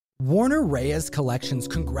Warner Reyes Collections,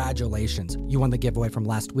 congratulations. You won the giveaway from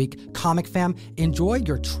last week. Comic fam, enjoy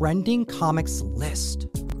your trending comics list.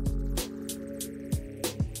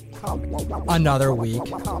 Another week,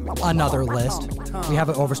 another list. We have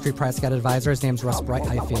an Overstreet Price Guide advisor. His name's Russ Bright.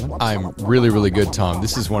 How you feeling? I'm really, really good, Tom.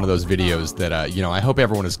 This is one of those videos that, I hope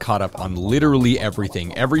everyone is caught up on literally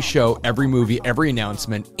everything. Every show, every movie, every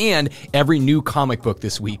announcement, and every new comic book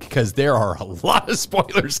this week, because there are a lot of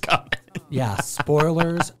spoilers coming. Yeah,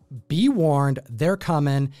 spoilers. Be warned, they're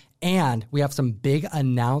coming. And we have some big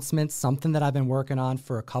announcements, something that I've been working on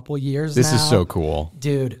for a couple years now. This is so cool.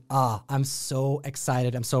 Dude, I'm so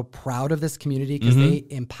excited. I'm so proud of this community because they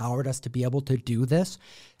empowered us to be able to do this.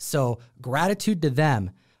 So gratitude to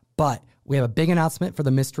them. But we have a big announcement for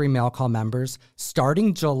the Mystery Mail Call members.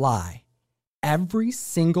 Starting July, every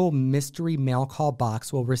single Mystery Mail Call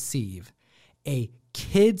box will receive a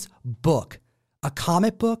kid's book, a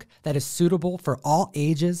comic book that is suitable for all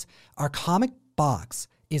ages. Our comic box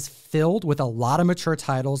is filled with a lot of mature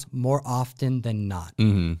titles more often than not.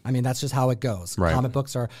 I mean, that's just how it goes. Right. Comic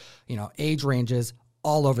books are, age ranges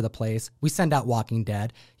all over the place. We send out Walking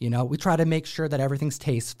Dead. We try to make sure that everything's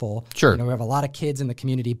tasteful. Sure. We have a lot of kids in the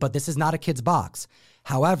community, but this is not a kid's box.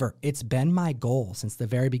 However, it's been my goal since the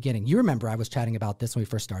very beginning. You remember I was chatting about this when we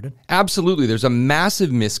first started? Absolutely. There's a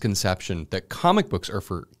massive misconception that comic books are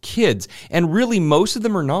for kids, and really most of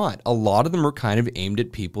them are not. A lot of them are kind of aimed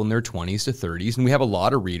at people in their 20s to 30s, and we have a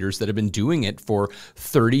lot of readers that have been doing it for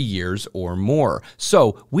 30 years or more.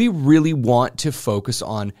 So we really want to focus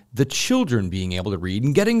on the children being able to read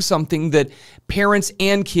and getting something that parents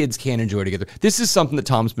and kids can enjoy together. This is something that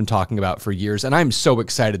Tom's been talking about for years, and I'm so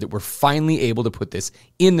excited that we're finally able to put this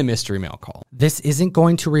in the Mystery Mail Call. This isn't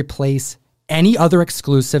going to replace any other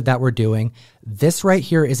exclusive that we're doing. This right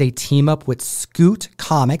here is a team up with Scoot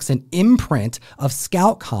Comics, an imprint of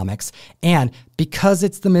Scout Comics. And because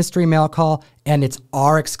it's the Mystery Mail Call and it's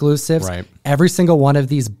our exclusives, right, every single one of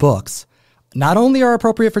these books not only are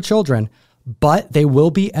appropriate for children, but they will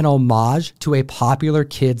be an homage to a popular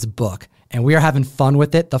kid's book. And we are having fun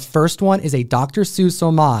with it. The first one is a Dr. Seuss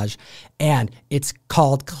homage, and it's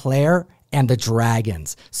called Claire and the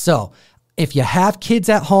Dragons. So if you have kids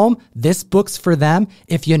at home, this book's for them.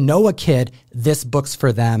 If you know a kid, this book's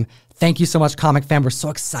for them. Thank you so much, Comic Fam. We're so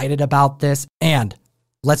excited about this. And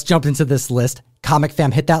let's jump into this list. Comic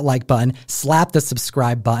Fam, hit that like button, slap the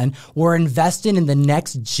subscribe button. We're investing in the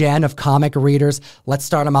next gen of comic readers. Let's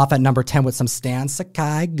start them off at number 10 with some Stan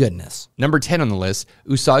Sakai goodness. Number 10 on the list,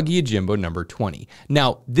 Usagi Yojimbo number 20.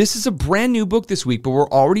 Now, this is a brand new book this week, but we're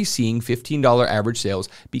already seeing $15 average sales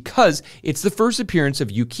because it's the first appearance of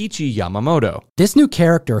Yukichi Yamamoto. This new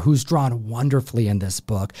character, who's drawn wonderfully in this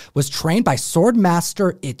book, was trained by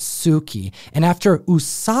Swordmaster Itsuki. And after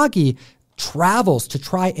Usagi travels to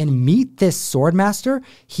try and meet this swordmaster,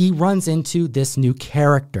 he runs into this new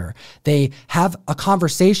character. They have a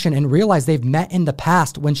conversation and realize they've met in the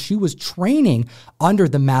past when she was training under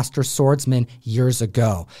the master swordsman years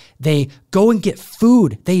ago. They go and get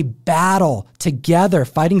food. They battle together,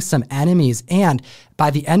 fighting some enemies. And by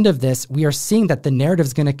the end of this, we are seeing that the narrative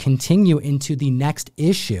is going to continue into the next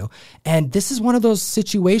issue. And this is one of those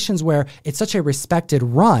situations where it's such a respected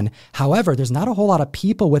run. However, there's not a whole lot of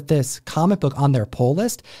people with this comic book on their pull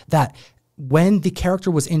list that when the character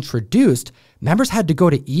was introduced, members had to go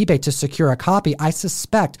to eBay to secure a copy. I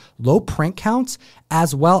suspect low print counts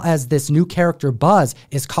as well as this new character buzz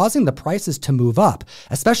is causing the prices to move up,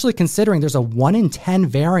 especially considering there's a 1 in 10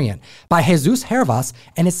 variant by Jesus Hervas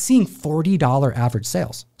and it's seeing $40 average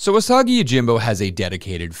sales. So Usagi Yojimbo has a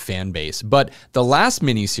dedicated fan base, but the last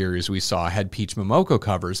miniseries we saw had Peach Momoko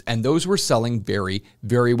covers, and those were selling very,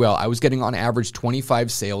 very well. I was getting on average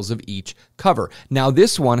 25 sales of each cover. Now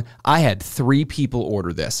this one, I had 3 people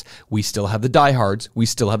order this. We still have the diehards, we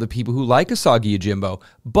still have the people who like Usagi Yojimbo,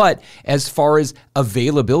 but as far as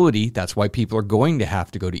availability, that's why people are going to have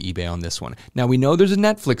to go to eBay on this one. Now we know there's a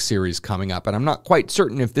Netflix series coming up, and I'm not quite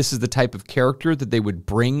certain if this is the type of character that they would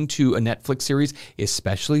bring to a Netflix series,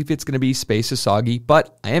 especially if it's going to be Space Usagi,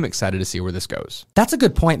 but I am excited to see where this goes. That's a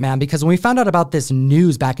good point, man, because when we found out about this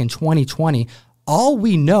news back in 2020, all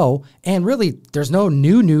we know, and really there's no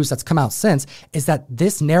new news that's come out since, is that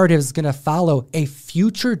this narrative is going to follow a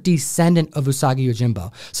future descendant of Usagi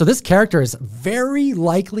Yojimbo. So this character is very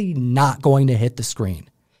likely not going to hit the screen.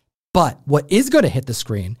 But what is going to hit the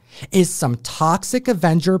screen is some Toxic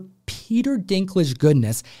Avenger Peter Dinklage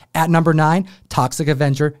goodness. At number 9, Toxic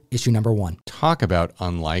Avenger, issue number 1. Talk about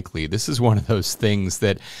unlikely. This is one of those things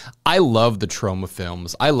that I love the Troma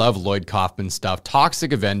films. I love Lloyd Kaufman stuff.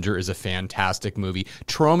 Toxic Avenger is a fantastic movie.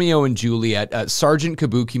 Tromeo and Juliet, Sergeant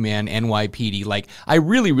Kabuki Man, NYPD. Like, I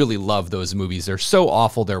really, really love those movies. They're so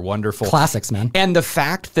awful. They're wonderful. Classics, man. And the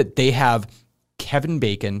fact that they have Kevin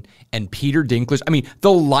Bacon and Peter Dinklage. I mean, the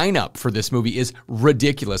lineup for this movie is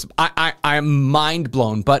ridiculous. I'm mind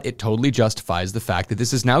blown, but it totally justifies the fact that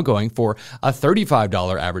this is now going for a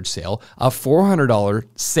 $35 average sale, a $400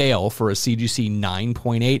 sale for a CGC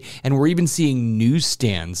 9.8, and we're even seeing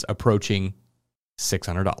newsstands approaching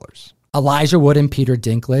 $600. Elijah Wood and Peter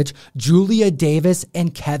Dinklage, Julia Davis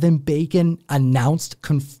and Kevin Bacon announced,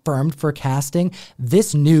 confirmed for casting.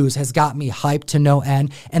 This news has got me hyped to no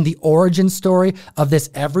end. And the origin story of this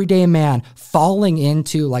everyday man falling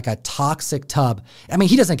into like a toxic tub. I mean,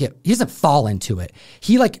 he doesn't fall into it.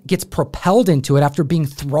 He like gets propelled into it after being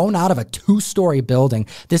thrown out of a 2-story building.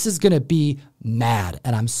 This is going to be mad,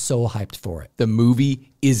 and I'm so hyped for it. The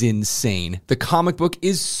movie is insane. The comic book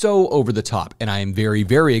is so over the top, and I am very,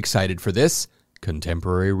 very excited for this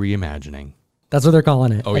contemporary reimagining. That's what they're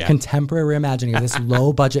calling it. Oh, yeah. A contemporary reimagining of this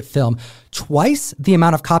low-budget film. Twice the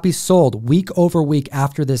amount of copies sold week over week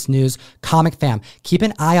after this news. Comic fam, keep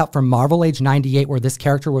an eye out for Marvel Age 98, where this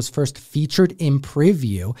character was first featured in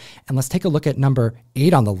preview. And let's take a look at number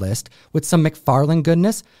 8 on the list with some McFarlane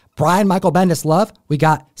goodness. Brian Michael Bendis love, we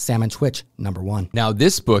got Sam and Twitch, number 1. Now,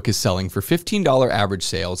 this book is selling for $15 average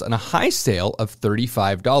sales and a high sale of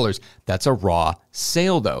 $35. That's a raw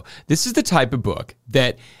sale, though. This is the type of book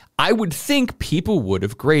that I would think people would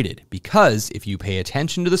have graded, because if you pay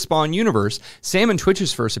attention to the Spawn universe, Sam and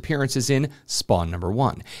Twitch's first appearance is in Spawn number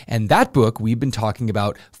 1. And that book we've been talking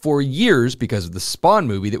about for years because of the Spawn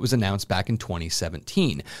movie that was announced back in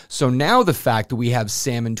 2017. So now the fact that we have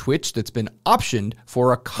Sam and Twitch that's been optioned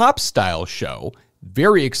for a cop-style show,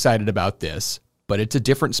 very excited about this, but it's a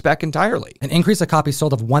different spec entirely. An increase of copies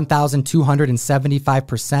sold of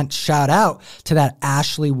 1,275%. Shout out to that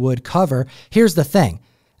Ashley Wood cover. Here's the thing.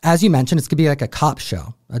 As you mentioned, it's going to be like a cop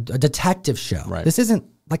show, a detective show. Right. This isn't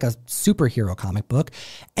like a superhero comic book.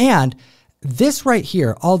 And this right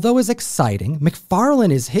here, although is exciting,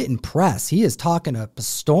 McFarlane is hitting press. He is talking a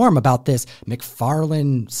storm about this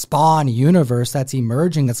McFarlane Spawn universe that's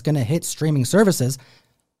emerging, that's going to hit streaming services.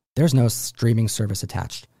 There's no streaming service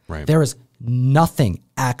attached. Right. There is nothing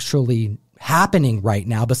actually happening right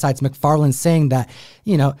now besides McFarlane saying that,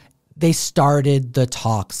 they started the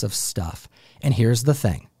talks of stuff. And here's the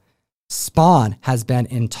thing. Spawn has been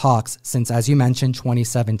in talks since, as you mentioned,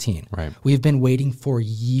 2017. Right. We've been waiting for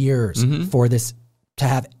years for this to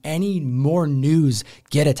have any more news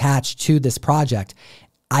get attached to this project.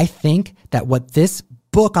 I think that what this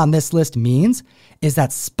book on this list means is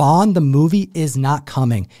that Spawn, the movie, is not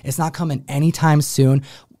coming. It's not coming anytime soon.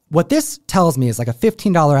 What this tells me is like a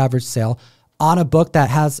 $15 average sale on a book that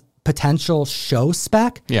has potential show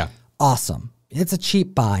spec. Yeah. Awesome. It's a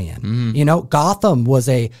cheap buy-in. Gotham was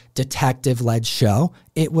a detective-led show.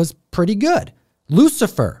 It was pretty good.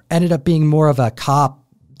 Lucifer ended up being more of a cop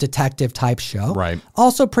detective type show. Right.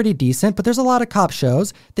 Also pretty decent, but there's a lot of cop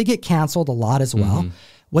shows. They get canceled a lot as well.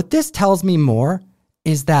 What this tells me more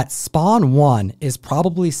is that Spawn 1 is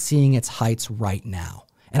probably seeing its heights right now.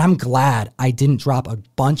 And I'm glad I didn't drop a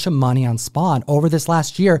bunch of money on Spawn over this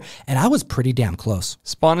last year, and I was pretty damn close.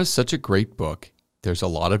 Spawn is such a great book. There's a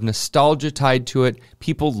lot of nostalgia tied to it.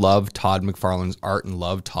 People love Todd McFarlane's art and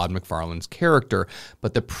love Todd McFarlane's character,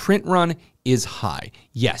 but the print run is high.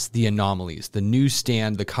 Yes, the anomalies, the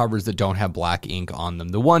newsstand, the covers that don't have black ink on them,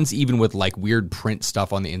 the ones even with like weird print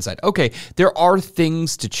stuff on the inside. Okay, there are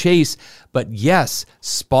things to chase, but yes,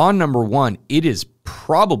 Spawn number 1, it is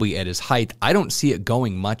probably at its height. I don't see it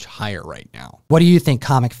going much higher right now. What do you think,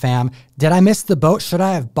 comic fam? Did I miss the boat? Should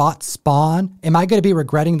I have bought Spawn? Am I going to be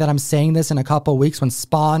regretting that I'm saying this in a couple of weeks when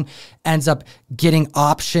Spawn ends up getting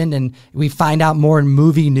optioned and we find out more in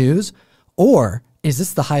movie news? Or is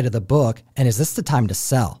this the height of the book, and is this the time to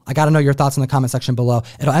sell? I got to know your thoughts in the comment section below.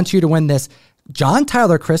 It'll enter you to win this John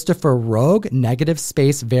Tyler Christopher Rogue negative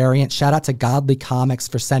space variant. Shout out to Godly Comics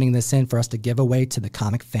for sending this in for us to give away to the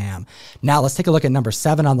comic fam. Now let's take a look at number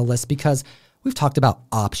 7 on the list, because we've talked about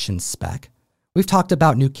option spec. We've talked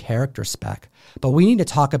about new character spec, but we need to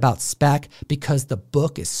talk about spec because the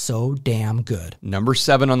book is so damn good. Number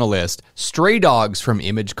 7 on the list, Stray Dogs from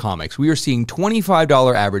Image Comics. We are seeing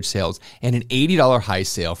 $25 average sales and an $80 high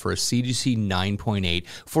sale for a CGC 9.8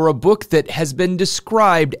 for a book that has been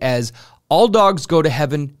described as All Dogs Go to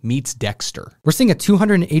Heaven meets Dexter. We're seeing a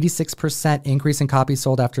 286% increase in copies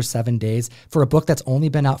sold after 7 days for a book that's only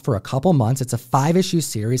been out for a couple months. It's a 5-issue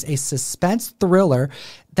series, a suspense thriller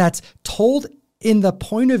that's told in the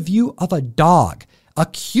point of view of a dog, a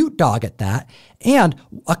cute dog at that, and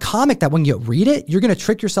a comic that when you read it, you're going to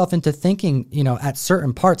trick yourself into thinking, at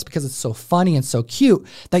certain parts because it's so funny and so cute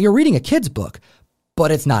that you're reading a kid's book. But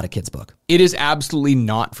it's not a kid's book. It is absolutely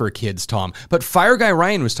not for kids, Tom. But Fire Guy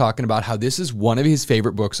Ryan was talking about how this is one of his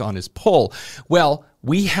favorite books on his poll. Well,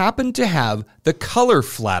 we happen to have the color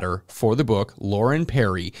flatter for the book. Lauren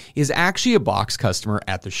Perry is actually a box customer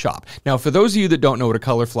at the shop. Now, for those of you that don't know what a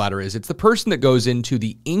color flatter is, it's the person that goes into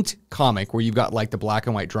the inked comic where you've got like the black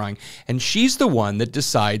and white drawing, and she's the one that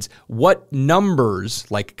decides what numbers,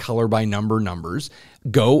 like color by number numbers,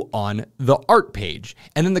 go on the art page.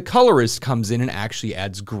 And then the colorist comes in and actually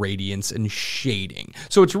adds gradients and shading.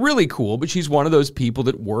 So it's really cool, but she's one of those people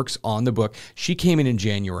that works on the book. She came in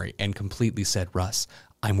January and completely said, Russ,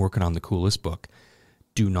 I'm working on the coolest book.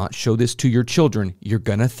 Do not show this to your children. You're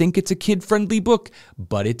going to think it's a kid-friendly book,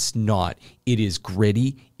 but it's not. It is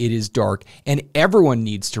gritty, it is dark, and everyone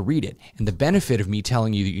needs to read it. And the benefit of me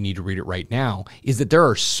telling you that you need to read it right now is that there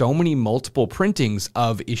are so many multiple printings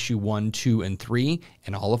of issue 1, 2, and 3,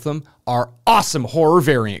 and all of them are awesome horror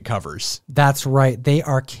variant covers. That's right. They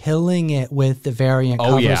are killing it with the variant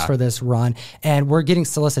covers for this run. And we're getting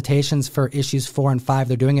solicitations for issues 4 and 5.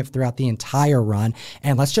 They're doing it throughout the entire run.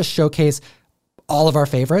 And let's just showcase all of our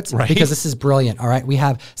favorites, right? Because this is brilliant. All right. We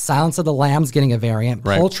have Silence of the Lambs getting a variant,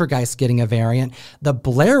 Poltergeist getting a variant. The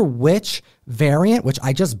Blair Witch variant, which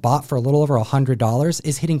I just bought for a little over $100,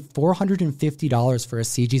 is hitting $450 for a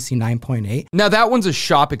CGC 9.8. Now, that one's a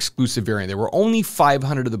shop exclusive variant. There were only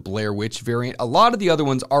 500 of the Blair Witch variant. A lot of the other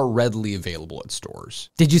ones are readily available at stores.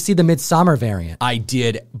 Did you see the Midsommar variant? I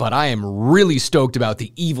did, but I am really stoked about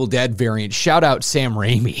the Evil Dead variant. Shout out Sam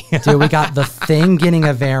Raimi. Dude, we got The Thing getting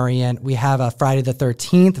a variant. We have a Friday the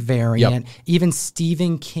 13th variant. Yep. Even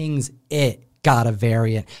Stephen King's It got a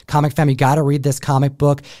variant. Comic Fam, you got to read this comic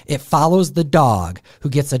book. It follows the dog who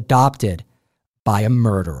gets adopted by a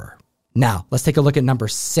murderer. Now, let's take a look at number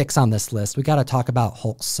 6 on this list. We got to talk about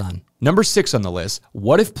Hulk's son. Number 6 on the list,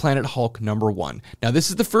 What If Planet Hulk number 1. Now, this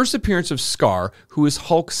is the first appearance of Scar, who is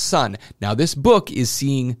Hulk's son. Now, this book is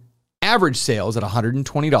seeing average sales at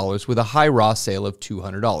 $120 with a high raw sale of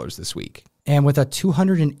 $200 this week. And with a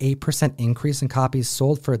 208% increase in copies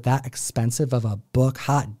sold for that expensive of a book,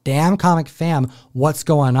 hot damn, Comic Fam, what's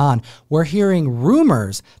going on? We're hearing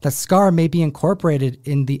rumors that Scar may be incorporated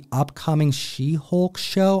in the upcoming She-Hulk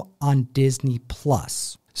show on Disney+.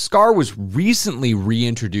 Scar was recently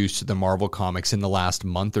reintroduced to the Marvel Comics in the last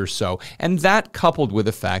month or so, and that coupled with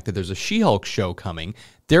the fact that there's a She-Hulk show coming,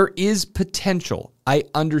 there is potential. I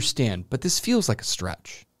understand, but this feels like a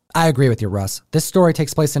stretch. I agree with you, Russ. This story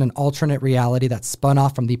takes place in an alternate reality that spun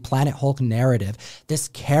off from the Planet Hulk narrative. This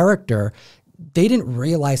character, they didn't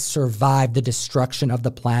realize survived the destruction of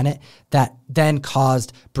the planet that then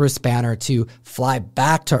caused Bruce Banner to fly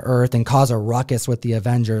back to Earth and cause a ruckus with the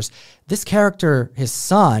Avengers. This character, his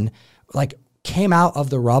son, came out of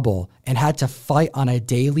the rubble and had to fight on a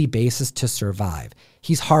daily basis to survive.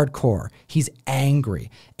 He's hardcore. He's angry.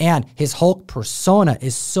 And his Hulk persona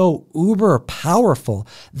is so uber powerful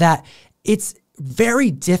that it's very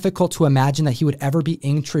difficult to imagine that he would ever be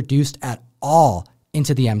introduced at all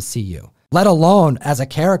into the MCU, let alone as a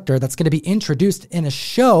character that's going to be introduced in a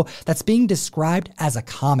show that's being described as a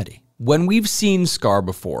comedy. When we've seen Scar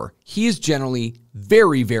before, he is generally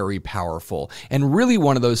very, very powerful and really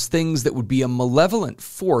one of those things that would be a malevolent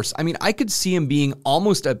force. I mean, I could see him being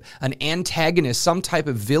almost an antagonist, some type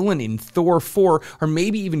of villain in Thor 4 or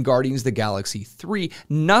maybe even Guardians of the Galaxy 3.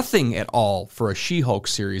 Nothing at all for a She-Hulk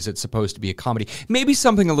series that's supposed to be a comedy. Maybe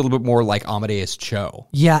something a little bit more like Amadeus Cho.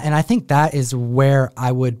 Yeah, and I think that is where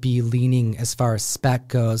I would be leaning as far as spec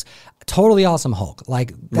goes. Totally awesome Hulk.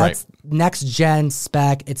 That's next gen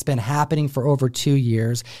spec. It's been happening for over 2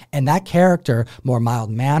 years. And that character, more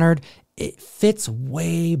mild-mannered, it fits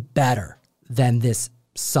way better than this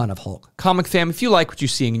son of Hulk. Comic Fam, if you like what you're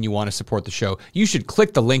seeing and you want to support the show, you should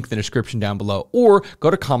click the link in the description down below or go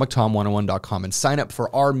to ComicTom101.com and sign up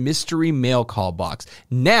for our mystery mail call box.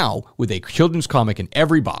 Now, with a children's comic in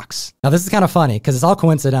every box. Now, this is kind of funny because it's all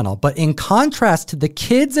coincidental, but in contrast to the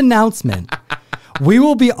kids' announcement, we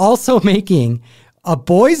will be also making a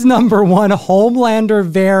Boys Number 1 Homelander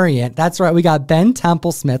variant. That's right. We got Ben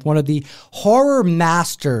Templesmith, one of the horror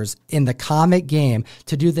masters in the comic game,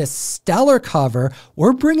 to do this stellar cover.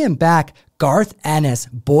 We're bringing back Garth Ennis,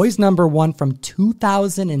 Boys Number 1 from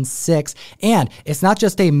 2006. And it's not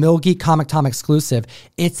just a MilGeek Comic Tom exclusive,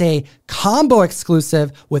 it's a combo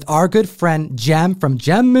exclusive with our good friend Jem from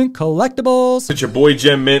Gem Mint Collectibles. It's your boy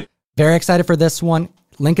Gem Mint. Very excited for this one.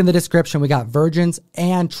 Link in the description. We got Virgins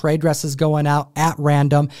and trade dresses going out at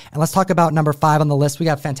random. And let's talk about number 5 on the list. We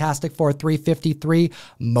got Fantastic Four 353,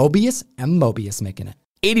 Mobius and Mobius making it.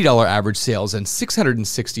 $80 average sales and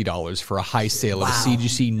 $660 for a high sale of a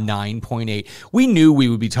CGC 9.8. We knew we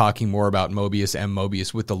would be talking more about Mobius and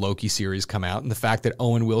Mobius with the Loki series come out, and the fact that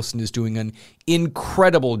Owen Wilson is doing an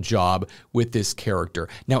incredible job with this character.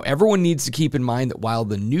 Now, everyone needs to keep in mind that while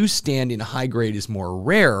the newsstand in high grade is more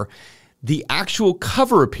rare, the actual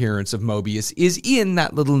cover appearance of Mobius is in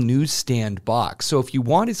that little newsstand box. So if you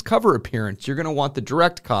want his cover appearance, you're going to want the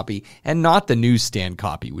direct copy and not the newsstand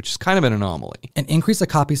copy, which is kind of an anomaly. An increase of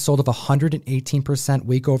copies sold of 118%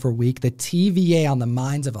 week over week. The TVA on the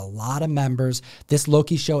minds of a lot of members. This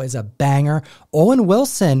Loki show is a banger. Owen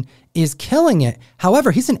Wilson is killing it.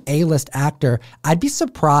 However, he's an A-list actor. I'd be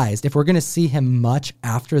surprised if we're going to see him much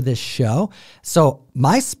after this show. So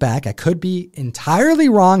my spec, I could be entirely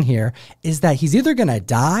wrong here, is that he's either going to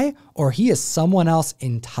die or he is someone else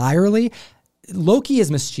entirely. Loki is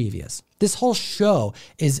mischievous. This whole show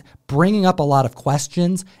is bringing up a lot of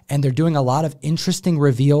questions, and they're doing a lot of interesting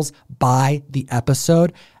reveals by the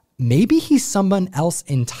episode. Maybe he's someone else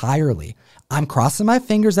entirely. I'm crossing my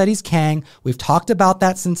fingers that he's Kang. We've talked about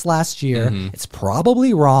that since last year. It's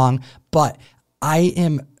probably wrong, but I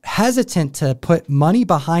am hesitant to put money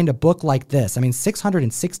behind a book like this. I mean,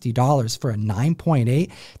 $660 for a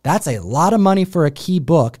 9.8, that's a lot of money for a key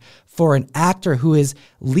book for an actor who is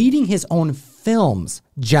leading his own films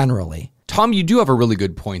generally. Tom, you do have a really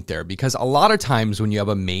good point there, because a lot of times when you have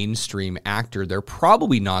a mainstream actor, they're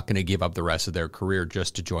probably not going to give up the rest of their career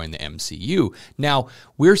just to join the MCU. Now,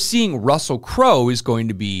 we're seeing Russell Crowe is going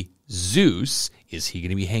to be Zeus. Is he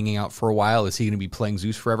going to be hanging out for a while? Is he going to be playing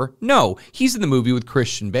Zeus forever? No, he's in the movie with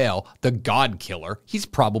Christian Bale, the God Killer. He's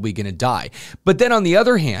probably going to die. But then on the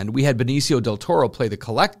other hand, we had Benicio del Toro play the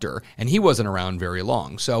Collector, and he wasn't around very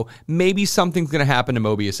long. So maybe something's going to happen to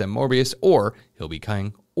Mobius and Morbius, or he'll be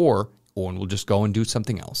Kang, or Owen will just go and do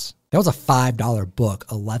something else. That was a $5 book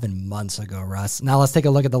 11 months ago, Russ. Now let's take a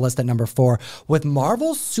look at the list at number 4 with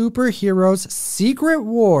Marvel Superheroes Secret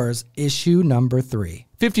Wars issue number 3.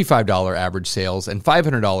 $55 average sales and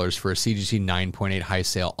 $500 for a CGC 9.8 high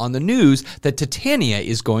sale on the news that Titania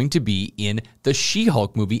is going to be in the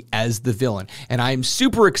She-Hulk movie as the villain. And I'm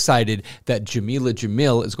super excited that Jamila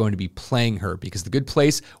Jamil is going to be playing her, because The Good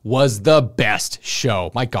Place was the best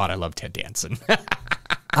show. My God, I love Ted Danson.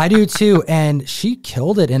 I do too, and she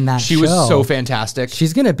killed it in that show. She was so fantastic.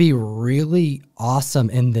 She's going to be really awesome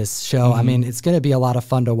in this show. I mean, it's going to be a lot of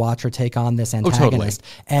fun to watch her take on this antagonist.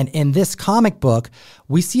 And in this comic book,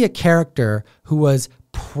 we see a character who was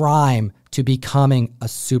prime to becoming a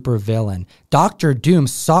supervillain. Dr. Doom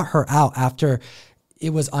sought her out after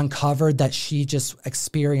it was uncovered that she just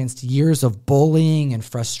experienced years of bullying and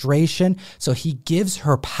frustration. So he gives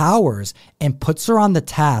her powers and puts her on the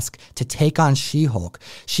task to take on She-Hulk.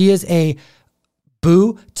 She is a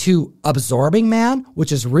boo to Absorbing Man,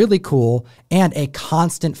 which is really cool, and a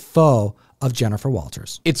constant foe of Jennifer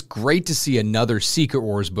Walters. It's great to see another Secret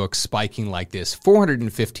Wars book spiking like this.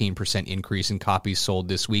 415% increase in copies sold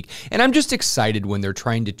this week. And I'm just excited when they're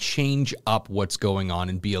trying to change up what's going on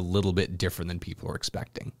and be a little bit different than people are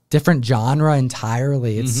expecting. Different genre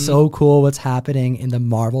entirely. It's so cool what's happening in the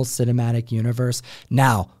Marvel Cinematic Universe.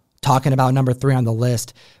 Now, talking about number 3 on the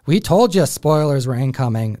list, we told you spoilers were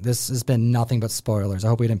incoming. This has been nothing but spoilers. I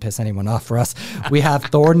hope we didn't piss anyone off for us. We have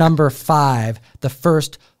Thor number 5, the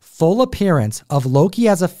first full appearance of Loki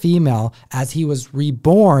as a female as he was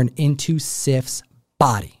reborn into Sif's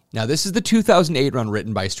body. Now, this is the 2008 run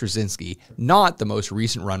written by Straczynski, not the most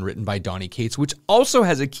recent run written by Donny Cates, which also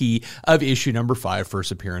has a key of issue number 5,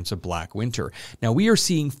 first appearance of Black Winter. Now, we are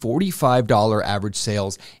seeing $45 average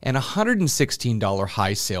sales and $116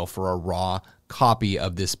 high sale for a raw copy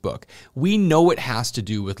of this book. We know it has to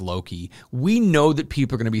do with Loki. We know that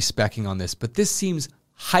people are going to be specking on this, but this seems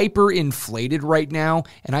hyper inflated right now,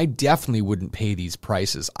 and I definitely wouldn't pay these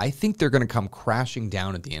prices. I think they're going to come crashing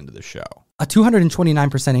down at the end of the show. A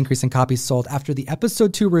 229% increase in copies sold after the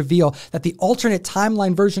episode 2 reveal that the alternate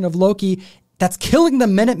timeline version of Loki that's killing the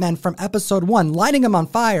Minutemen from episode 1, lighting them on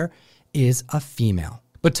fire, is a female.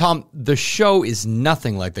 But Tom, the show is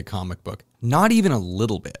nothing like the comic book. Not even a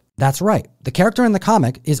little bit. That's right. The character in the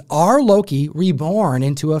comic is our Loki reborn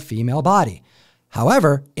into a female body.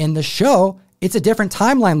 However, in the show, it's a different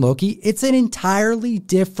timeline Loki. It's an entirely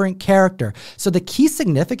different character. So the key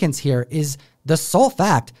significance here is the sole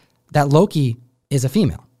fact that Loki is a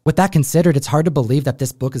female. With that considered, it's hard to believe that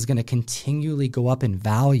this book is going to continually go up in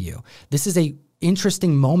value. This is a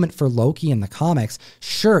interesting moment for Loki in the comics.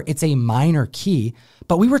 Sure, it's a minor key,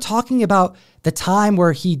 but we were talking about the time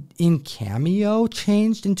where he in cameo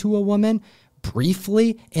changed into a woman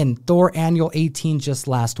briefly in Thor Annual 18 just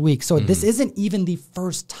last week. So this isn't even the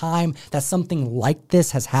first time that something like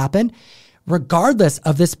this has happened, regardless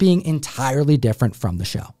of this being entirely different from the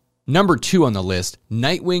show. Number 2 on the list,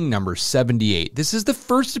 Nightwing number 78. This is the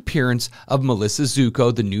first appearance of Melissa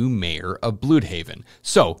Zucco, the new mayor of Bloodhaven.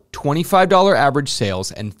 So, $25 average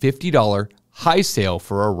sales and $50 high sale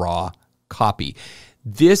for a raw copy.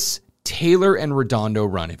 This Taylor and Redondo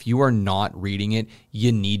run, if you are not reading it,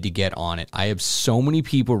 you need to get on it. I have so many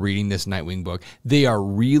people reading this Nightwing book. They are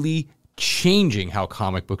really changing how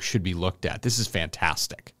comic books should be looked at. This is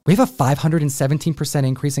fantastic. We have a 517%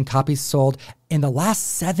 increase in copies sold in the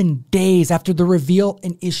last 7 days after the reveal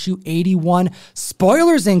in issue 81.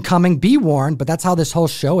 Spoilers incoming, be warned, but that's how this whole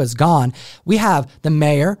show has gone. We have the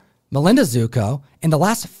mayor, Melinda Zucco. In the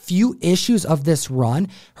last few issues of this run,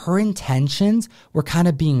 her intentions were kind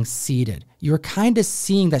of being seeded. You were kind of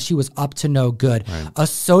seeing that she was up to no good,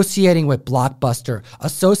 associating with Blockbuster,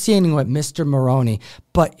 associating with Mr. Maroney.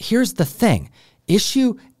 But here's the thing.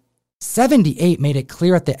 Issue 78 made it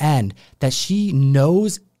clear at the end that she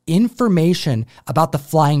knows information about the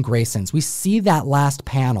Flying Graysons. We see that last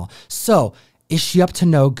panel. So is she up to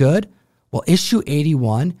no good? Well, issue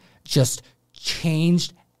 81 just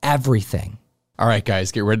changed everything. All right,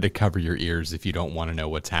 guys, get ready to cover your ears if you don't want to know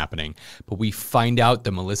what's happening. But we find out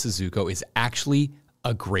that Melissa Zucco is actually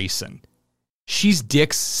a Grayson. She's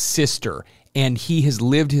Dick's sister, and he has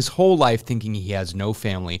lived his whole life thinking he has no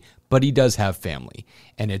family, but he does have family,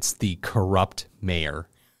 and it's the corrupt mayor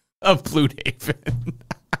of Bloodhaven.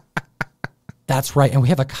 That's right. And we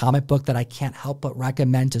have a comic book that I can't help but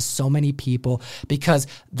recommend to so many people because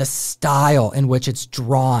the style in which it's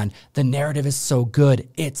drawn, the narrative is so good.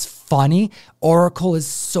 It's funny. Oracle is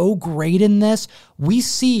so great in this. We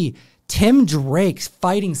see Tim Drake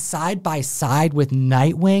fighting side by side with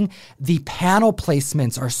Nightwing. The panel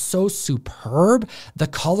placements are so superb. The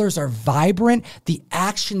colors are vibrant. The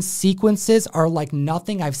action sequences are like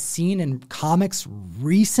nothing I've seen in comics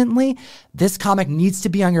recently. This comic needs to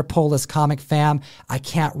be on your pull list, comic fam. I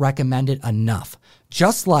can't recommend it enough.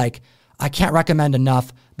 Just like I can't recommend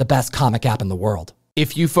enough the best comic app in the world.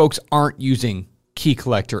 If you folks aren't using Key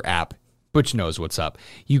Collector app, Butch knows what's up.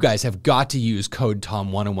 You guys have got to use code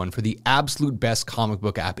TOM101 for the absolute best comic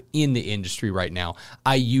book app in the industry right now.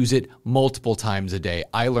 I use it multiple times a day.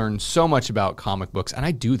 I learn so much about comic books, and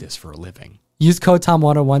I do this for a living. Use code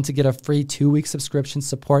TOM101 to get a free 2-week subscription,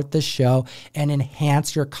 support this show, and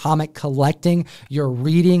enhance your comic collecting, your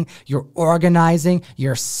reading, your organizing,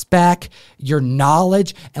 your spec, your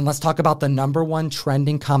knowledge. And let's talk about the number one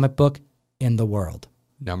trending comic book in the world.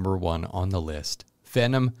 Number 1 on the list,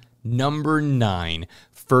 Venom number 9,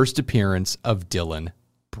 first appearance of Dylan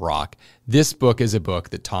Brock. This book is a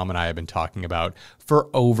book that Tom and I have been talking about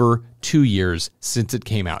for over 2 years since it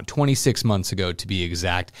came out, 26 months ago to be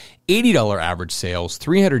exact. $80 average sales,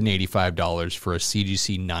 $385 for a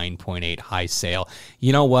CGC 9.8 high sale.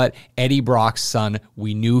 You know what? Eddie Brock's son,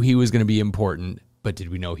 we knew he was going to be important, but did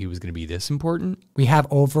we know he was going to be this important? We have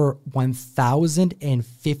over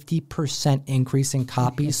 1,050% increase in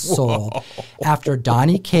copies sold after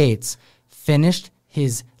Donny Cates finished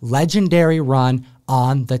his legendary run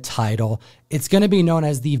on the title. It's going to be known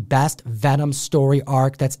as the best Venom story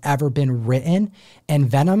arc that's ever been written. And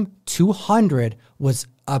Venom 200 was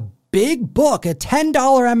a big book, a $10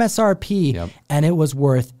 MSRP, and it was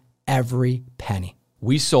worth every penny.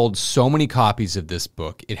 We sold so many copies of this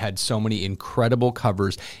book. It had so many incredible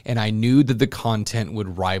covers, and I knew that the content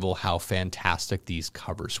would rival how fantastic these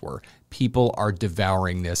covers were. People are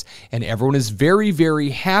devouring this, and everyone is very, very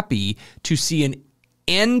happy to see an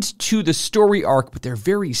end to the story arc, but they're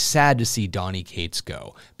very sad to see Donny Cates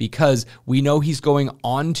go because we know he's going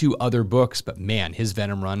on to other books, but man, his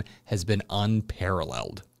Venom run has been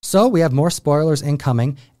unparalleled. So we have more spoilers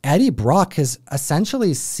incoming. Eddie Brock is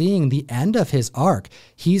essentially seeing the end of his arc.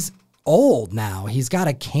 He's old now. He's got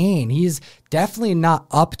a cane. He's definitely not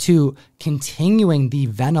up to continuing the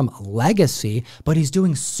Venom legacy, but he's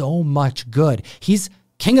doing so much good. He's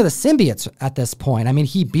king of the symbiotes at this point. I mean,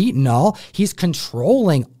 he beat Null. He's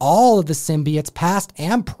controlling all of the symbiotes, past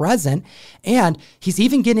and present, and he's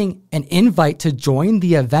even getting an invite to join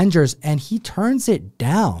the Avengers, and he turns it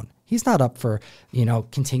down. He's not up for,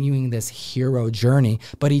 continuing this hero journey,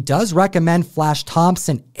 but he does recommend Flash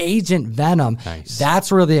Thompson, Agent Venom. Nice. That's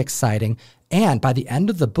really exciting. And by the end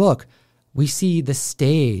of the book, we see the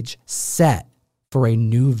stage set for a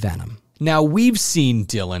new Venom. Now, we've seen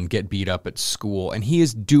Dylan get beat up at school, and he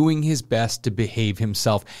is doing his best to behave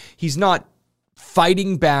himself. He's not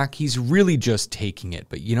fighting back. He's really just taking it.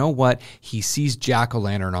 But you know what? He sees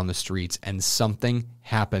Jack-o'-lantern on the streets, and something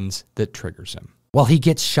happens that triggers him. Well, he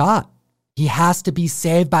gets shot. He has to be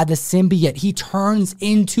saved by the symbiote. He turns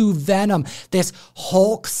into Venom. This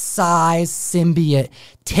Hulk-sized symbiote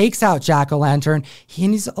takes out Jack-o'-lantern. And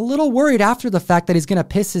he's a little worried after the fact that he's going to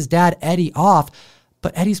piss his dad, Eddie, off.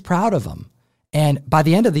 But Eddie's proud of him. And by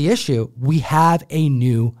the end of the issue, we have a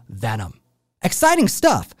new Venom. Exciting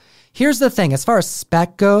stuff. Here's the thing. As far as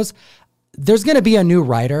spec goes, there's going to be a new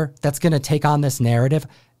writer that's going to take on this narrative.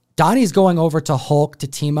 Donnie's going over to Hulk to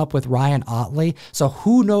team up with Ryan Ottley. So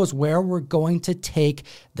who knows where we're going to take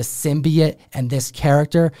the symbiote and this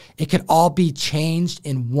character. It could all be changed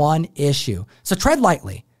in one issue. So tread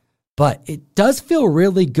lightly. But it does feel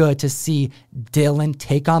really good to see Dylan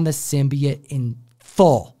take on the symbiote in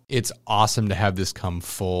full. It's awesome to have this come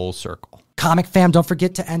full circle. Comic fam, don't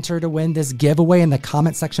forget to enter to win this giveaway in the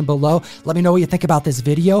comment section below. Let me know what you think about this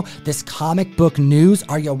video, this comic book news.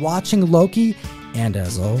 Are you watching Loki? And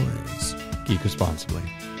as always, geek responsibly.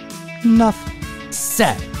 Enough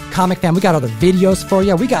said. Comic fam, we got other videos for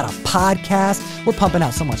you. We got a podcast. We're pumping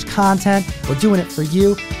out so much content. We're doing it for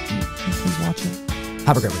you. Please watch it.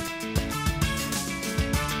 Have a great week.